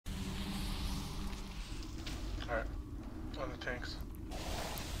pinks.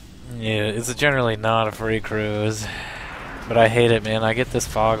 Yeah, it's generally not a free cruise. But I hate it, man. I get this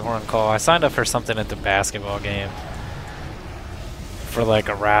foghorn call. I signed up for something at the basketball game. For like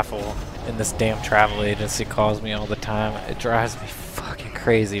a raffle. And this damn travel agency calls me all the time. It drives me fucking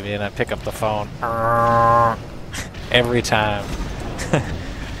crazy, man. I pick up the phone. Every time.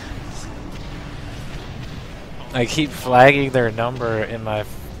 I keep flagging their number in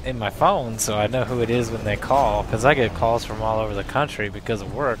my phone so I know who it is when they call, because I get calls from all over the country because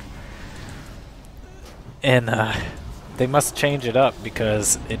of work. And they must change it up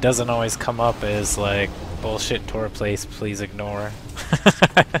because it doesn't always come up as like bullshit tour place, please ignore.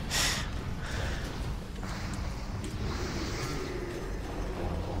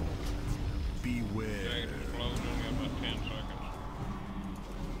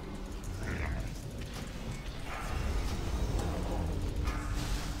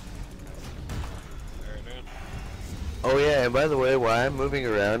 Oh yeah, and by the way, why I'm moving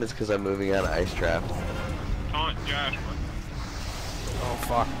around is because I'm moving out of Ice Trap. Taunt Jasper. Oh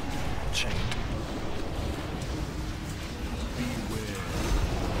fuck. Chained.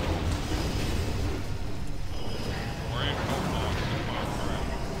 We're in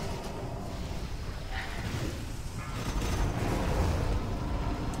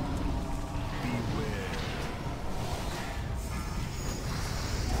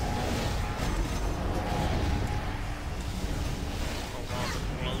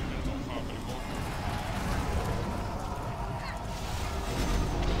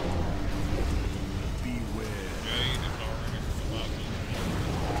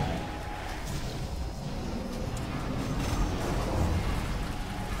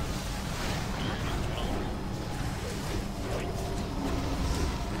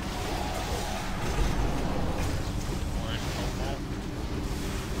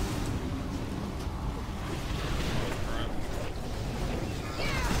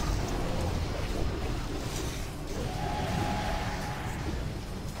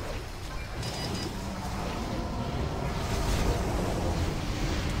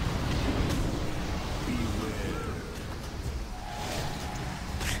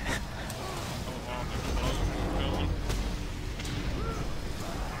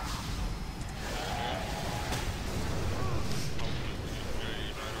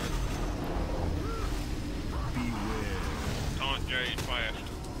Cold Jade fast.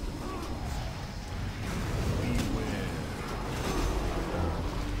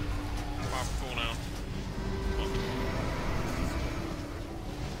 Pop cooldown.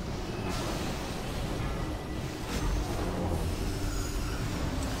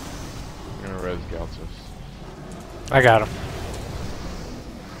 I'm gonna res Galtus. I got him.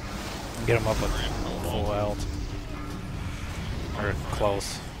 Get him up with full health. Or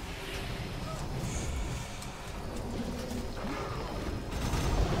close.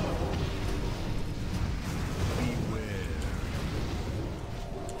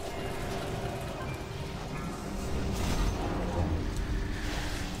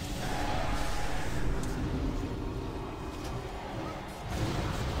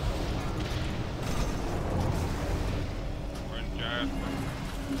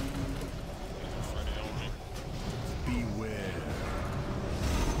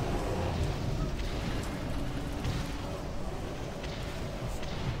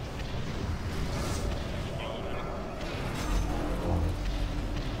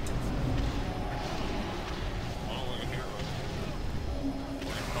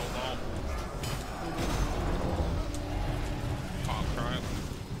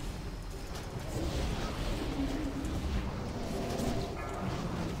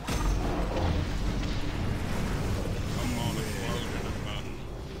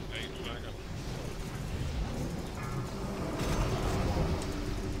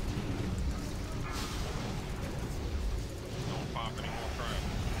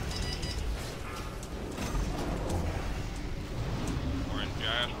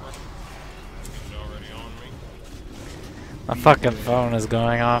 My fucking phone is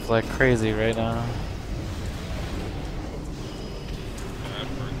going off like crazy right now.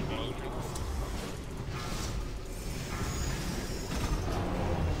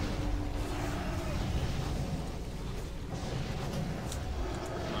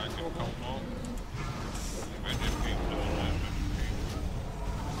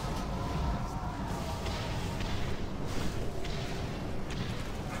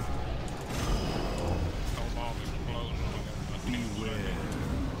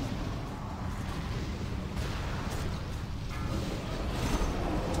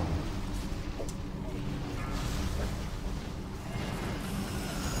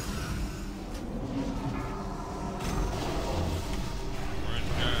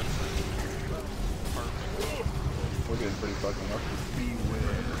 fucking lucky.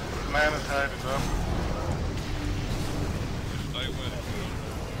 Man is hiding up. Stay with it.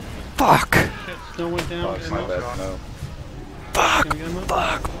 Fuck! Snow went down. Fuck, my bad, no. Fuck! Can we get him up?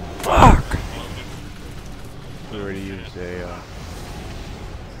 Fuck! Fuck! We already used a,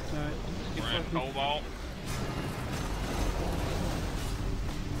 Alright, just keep We're in fucking. Cobalt.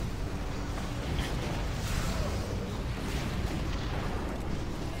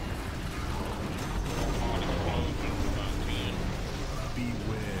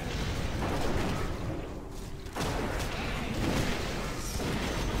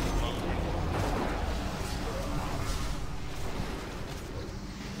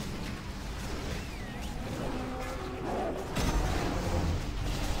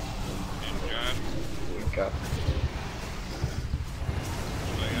 we got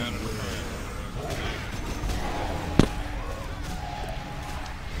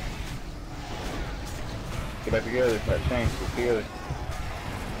get back together, that change, get together.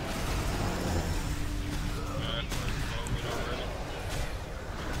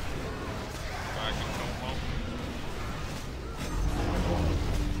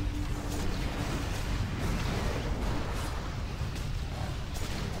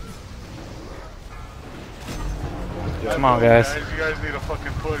 Come on, guys. You guys need a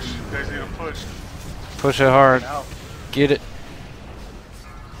fucking push. You guys need a push. Push it hard. Now. Get it.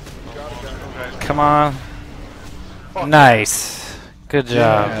 Guys, Come on. Nice. Good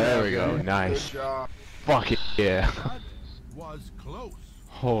job. Yeah, there we go, nice. Fuck it, yeah.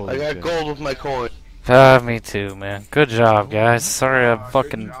 Holy I got shit. gold with my coin. Me too, man. Good job, guys. Sorry I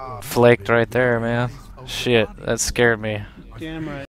fucking flaked right there, man. Shit, that scared me. Damn right.